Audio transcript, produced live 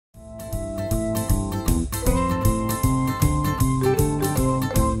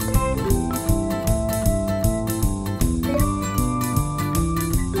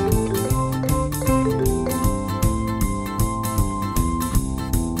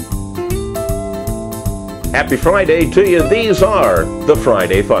Happy Friday to you. These are the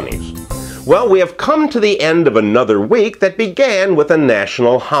Friday Funnies. Well, we have come to the end of another week that began with a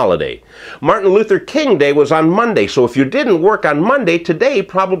national holiday. Martin Luther King Day was on Monday, so if you didn't work on Monday, today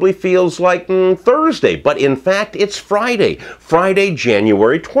probably feels like Thursday. But in fact, it's Friday,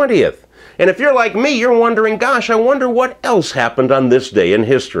 January 20th. And if you're like me, you're wondering, gosh, I wonder what else happened on this day in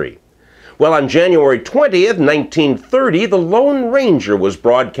history. Well, on January 20th, 1930, The Lone Ranger was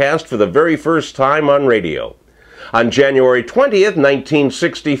broadcast for the very first time on radio. On January 20th,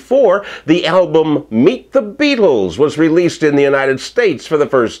 1964, the album Meet the Beatles was released in the United States for the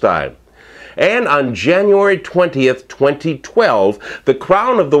first time. And on January 20th, 2012, the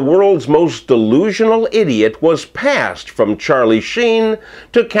crown of the world's most delusional idiot was passed from Charlie Sheen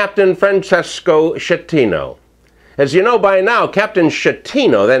to Captain Francesco Schettino. As you know by now, Captain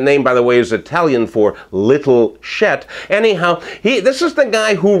Schettino, that name, by the way, is Italian for Little Shet. Anyhow, this is the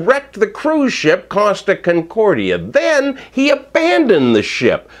guy who wrecked the cruise ship Costa Concordia. Then he abandoned the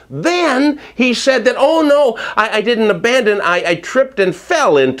ship. Then he said that, oh no, I didn't abandon, I tripped and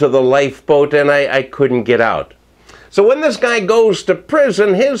fell into the lifeboat and I couldn't get out. So when this guy goes to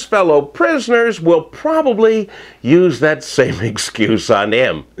prison, his fellow prisoners will probably use that same excuse on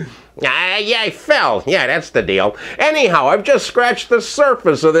him. Yeah, I fell. Yeah, that's the deal. Anyhow, I've just scratched the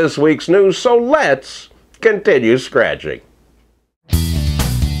surface of this week's news, so let's continue scratching.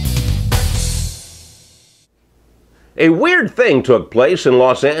 A weird thing took place in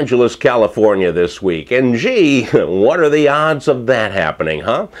Los Angeles, California this week, and gee, what are the odds of that happening,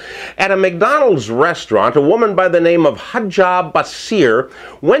 huh? At a McDonald's restaurant, a woman by the name of Hajab Basir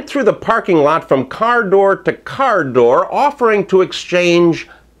went through the parking lot from car door to car door, offering to exchange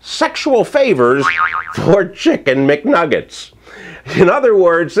sexual favors for chicken McNuggets. In other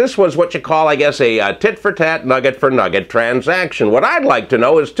words, this was what you call, I guess, a tit-for-tat, nugget-for-nugget transaction. What I'd like to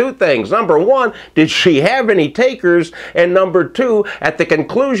know is two things. Number one, did she have any takers? And number two, at the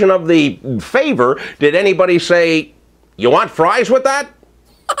conclusion of the favor, did anybody say, "You want fries with that?"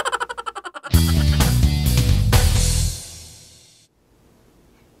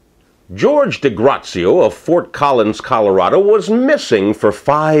 George DeGrazio of Fort Collins, Colorado, was missing for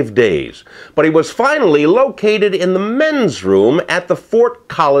 5 days, but he was finally located in the men's room at the Fort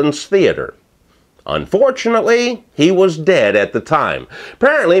Collins Theater. Unfortunately, he was dead at the time.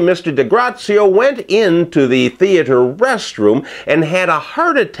 Apparently, Mr. DeGrazio went into the theater restroom and had a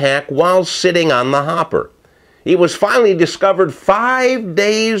heart attack while sitting on the hopper. He was finally discovered 5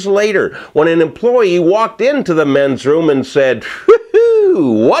 days later when an employee walked into the men's room and said,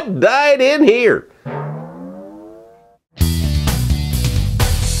 "Whoo-hoo, what died in here?"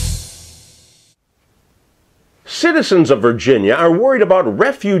 Citizens of Virginia are worried about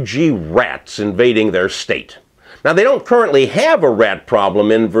refugee rats invading their state. Now, they don't currently have a rat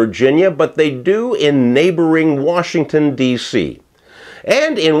problem in Virginia, but they do in neighboring Washington, D.C.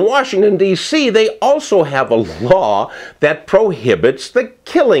 And in Washington, D.C., they also have a law that prohibits the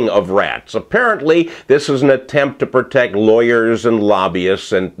killing of rats. Apparently, this is an attempt to protect lawyers and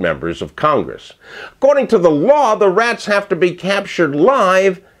lobbyists and members of Congress. According to the law, the rats have to be captured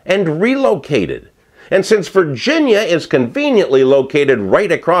live and relocated. And since Virginia is conveniently located right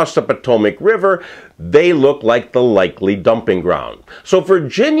across the Potomac River, they look like the likely dumping ground. So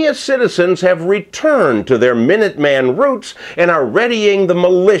Virginia citizens have returned to their Minuteman roots and are readying the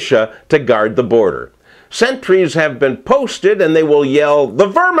militia to guard the border. Sentries have been posted and they will yell, "The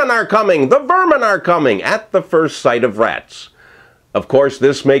vermin are coming! The vermin are coming!" at the first sight of rats. Of course,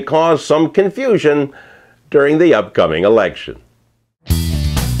 this may cause some confusion during the upcoming election.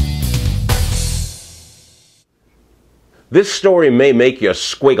 This story may make you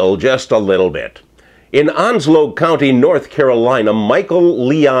squiggle just a little bit. In Onslow County, North Carolina, Michael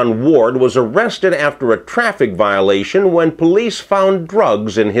Leon Ward was arrested after a traffic violation when police found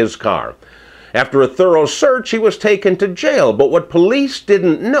drugs in his car. After a thorough search, he was taken to jail, but what police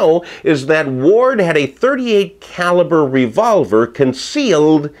didn't know is that Ward had a .38 caliber revolver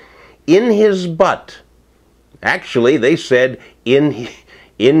concealed in his butt. Actually, they said in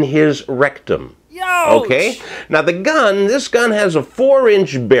his rectum. Okay, now this gun has a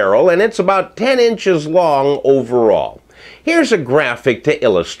 4-inch barrel and it's about 10 inches long overall. Here's a graphic to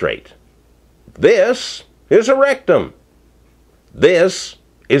illustrate. This is a rectum. This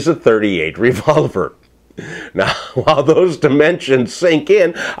is a .38 revolver. Now, while those dimensions sink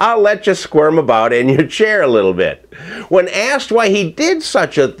in, I'll let you squirm about in your chair a little bit. When asked why he did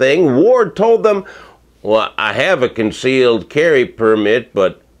such a thing, Ward told them, "Well, I have a concealed carry permit,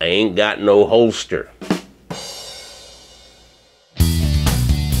 but I ain't got no holster."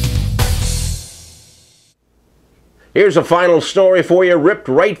 Here's a final story for you, ripped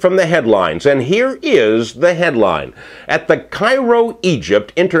right from the headlines. And here is the headline. At the Cairo,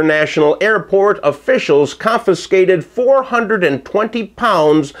 Egypt International Airport, officials confiscated 420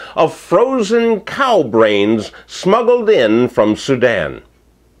 pounds of frozen cow brains smuggled in from Sudan.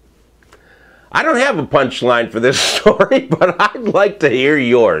 I don't have a punchline for this story, but I'd like to hear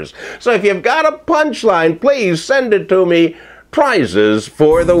yours. So if you've got a punchline, please send it to me. Prizes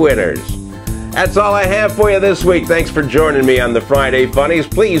for the winners. That's all I have for you this week. Thanks for joining me on the Friday Funnies.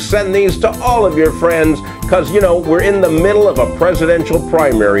 Please send these to all of your friends because, you know, we're in the middle of a presidential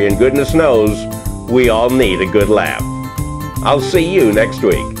primary and goodness knows we all need a good laugh. I'll see you next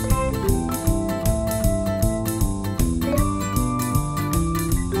week.